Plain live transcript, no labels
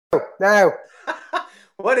Now,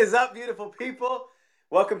 What is up, beautiful people?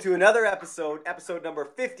 Welcome to another episode number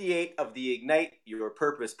 58 of the Ignite Your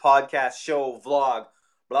Purpose podcast, show, vlog,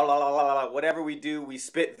 blah, blah, blah, blah, blah. Whatever we do, we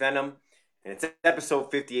spit venom. And it's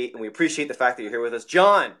episode 58, and we appreciate the fact that you're here with us.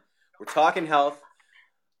 John, we're talking health.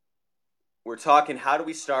 We're talking how do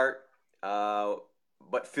we start.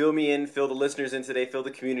 But fill me in, fill the listeners in today, fill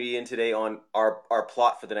the community in today on our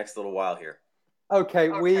plot for the next little while here. okay,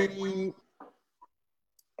 we've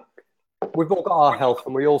all got our health,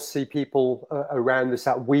 and we all see people around us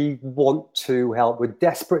that we want to help. We're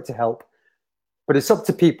desperate to help, but it's up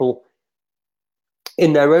to people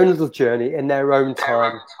in their own little journey, in their own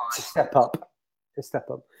time, to step up.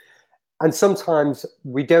 And sometimes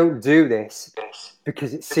we don't do this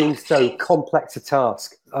because it seems so complex a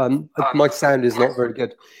task. My sound is not very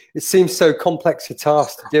good. It seems so complex a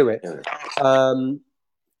task to do it.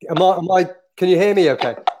 Can you hear me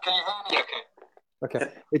okay? Okay.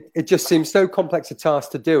 It just seems so complex a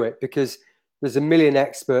task to do it because there's a million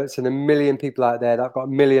experts and a million people out there that have got a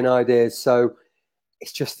million ideas. So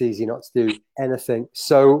it's just easy not to do anything.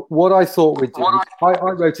 So what I thought we'd do,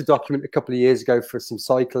 I wrote a document a couple of years ago for some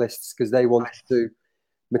cyclists because they wanted to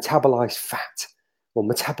metabolize fat or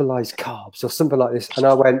metabolize carbs or something like this. And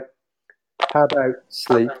I went, how about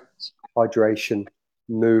sleep, hydration,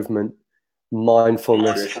 movement,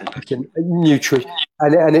 mindfulness, nutrition,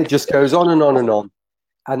 and it just goes on and on and on.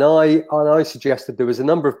 And I suggested there was a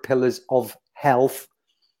number of pillars of health,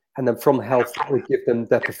 and then from health we give them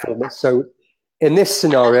their performance. So in this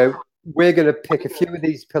scenario, we're going to pick a few of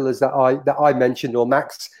these pillars that I mentioned, or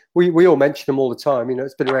Max. We all mention them all the time. You know,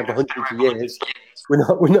 it's been around for hundreds of years. We're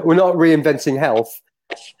not reinventing health.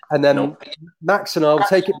 And then Max and I will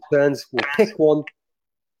take it in turns. We'll pick one,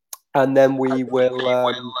 and then we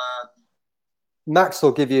will. Max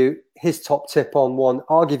will give you his top tip on one.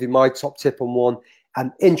 I'll give you my top tip on one.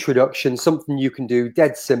 An introduction, something you can do,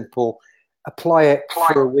 dead simple. Apply it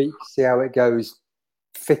for a week, see how it goes.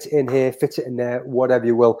 Fit it in here, fit it in there, whatever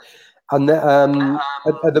you will. And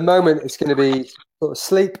at the moment, it's going to be sort of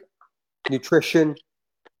sleep, nutrition,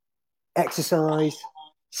 exercise,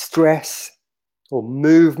 stress, or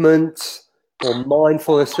movement, or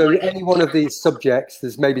mindfulness. So any one of these subjects,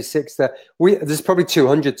 there's maybe 6 there. There's probably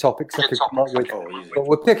 200 topics I could come up with. But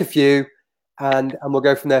we'll pick a few and we'll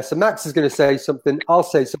go from there. So Max is going to say something, I'll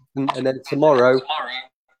say something, and then tomorrow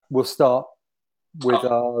we'll start with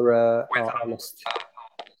our list.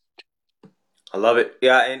 I love it.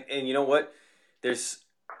 Yeah, and you know what? There's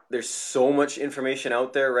so much information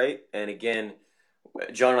out there, right? And again,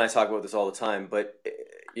 John and I talk about this all the time, but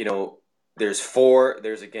you know, there's for,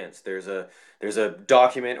 there's against. There's a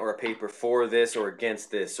document or a paper for this or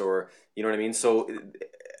against this, or you know what I mean? So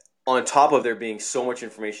on top of there being so much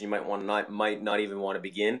information, you might not even want to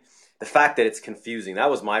begin. The fact that it's confusing, that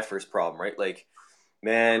was my first problem, right? Like,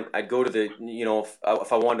 man, I'd go to the, you know,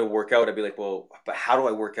 if I wanted to work out, I'd be like, well, but how do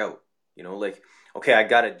I work out? You know, like, okay, I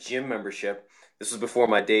got a gym membership. This was before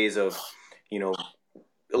my days of, you know,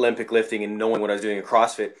 Olympic lifting and knowing what I was doing in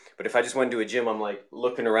CrossFit. But if I just went to a gym, I'm like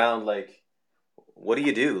looking around like, what do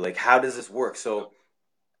you do? Like, how does this work? So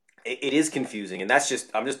it is confusing. And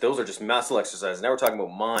those are just muscle exercises. Now we're talking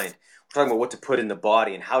about mind. We're talking about what to put in the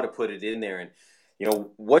body and how to put it in there. And, you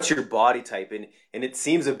know, what's your body type? And it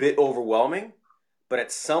seems a bit overwhelming, but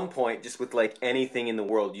at some point, just with like anything in the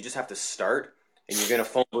world, you just have to start. And you're going to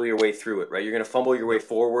fumble your way through it, right? You're going to fumble your way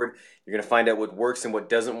forward. You're going to find out what works and what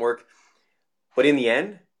doesn't work. But in the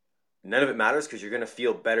end, none of it matters because you're going to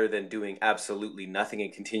feel better than doing absolutely nothing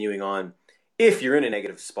and continuing on, if you're in a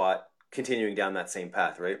negative spot, continuing down that same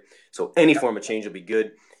path, right? So any form of change will be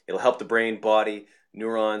good. It'll help the brain, body,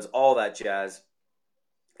 neurons, all that jazz.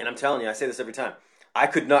 And I'm telling you, I say this every time. I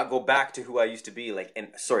could not go back to who I used to be, like, and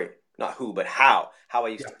sorry, not who, but how I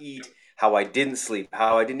used to eat, how I didn't sleep,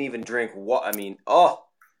 how I didn't even drink.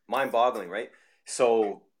 Mind-boggling, right?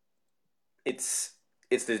 So it's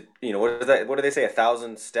the, you know, what do they say?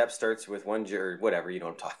 1,000 steps starts with one, or whatever, you know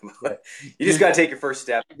what I'm talking about. You just got to take your first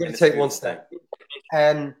step. You got to take one step.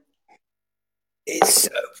 And it's so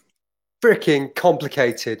freaking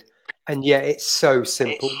complicated, and yet it's so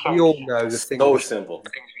simple. We all know the thing. So simple.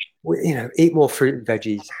 You know, eat more fruit and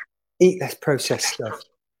veggies, eat less processed stuff,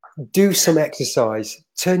 do some exercise,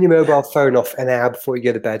 turn your mobile phone off an hour before you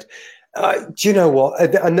go to bed. Do you know what?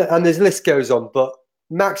 And this list goes on, but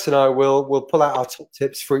Max and I will pull out our top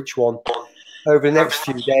tips for each one over the next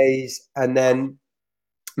few days, and then,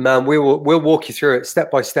 man, we'll walk you through it step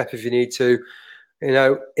by step if you need to. You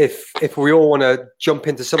know, if we all want to jump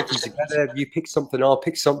into something together, you pick something, I'll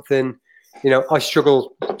pick something. You know, I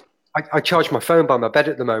struggle. I charge my phone by my bed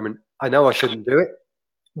at the moment. I know I shouldn't do it,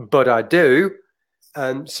 but I do.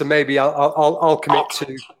 So maybe I'll commit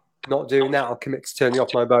to not doing that. I'll commit to turning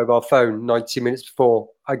off my mobile phone 90 minutes before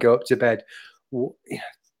I go up to bed.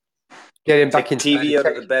 Getting back into TV out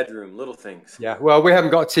of the bedroom, little things. Yeah, well, we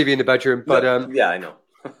haven't got a TV in the bedroom, but yeah, I know.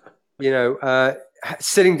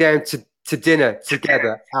 Sitting down to dinner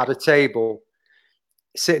together at a table,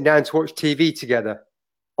 sitting down to watch TV together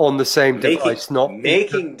on the same device, not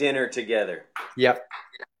making dinner together. Yeah.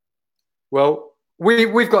 Well,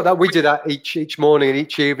 we've got that. We do that each morning and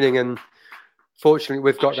each evening, and fortunately,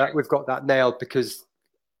 we've got that nailed because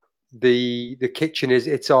the kitchen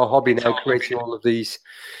it's our hobby now, creating all of these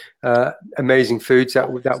amazing foods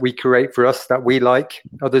that we create for us that we like.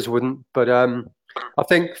 Others wouldn't, but I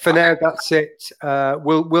think for now that's it.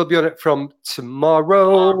 We'll be on it from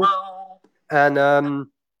tomorrow, and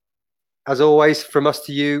as always, from us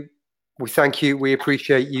to you, we thank you. We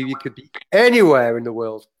appreciate you. You could be anywhere in the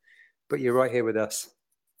world, but you're right here with us.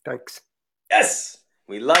 Thanks. Yes,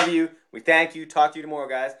 we love you. We thank you. Talk to you tomorrow,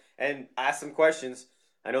 guys, and ask some questions.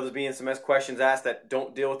 I know there's being some questions asked that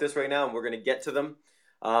don't deal with this right now, and we're going to get to them.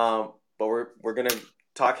 But we're going to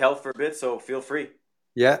talk health for a bit, so feel free.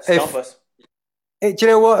 Yeah. Stump us. Hey, do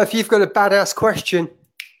you know what? If you've got a badass question,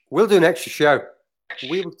 we'll do an extra show.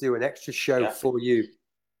 We will do an extra show for you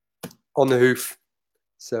on the hoof.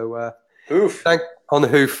 So, hoof. On the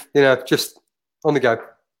hoof, just on the go.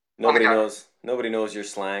 Nobody knows your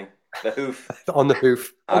slang. The hoof. On the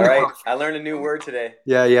hoof. All right. I learned a new word today.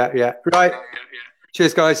 Yeah. Right.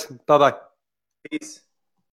 Cheers, guys. Bye-bye. Peace.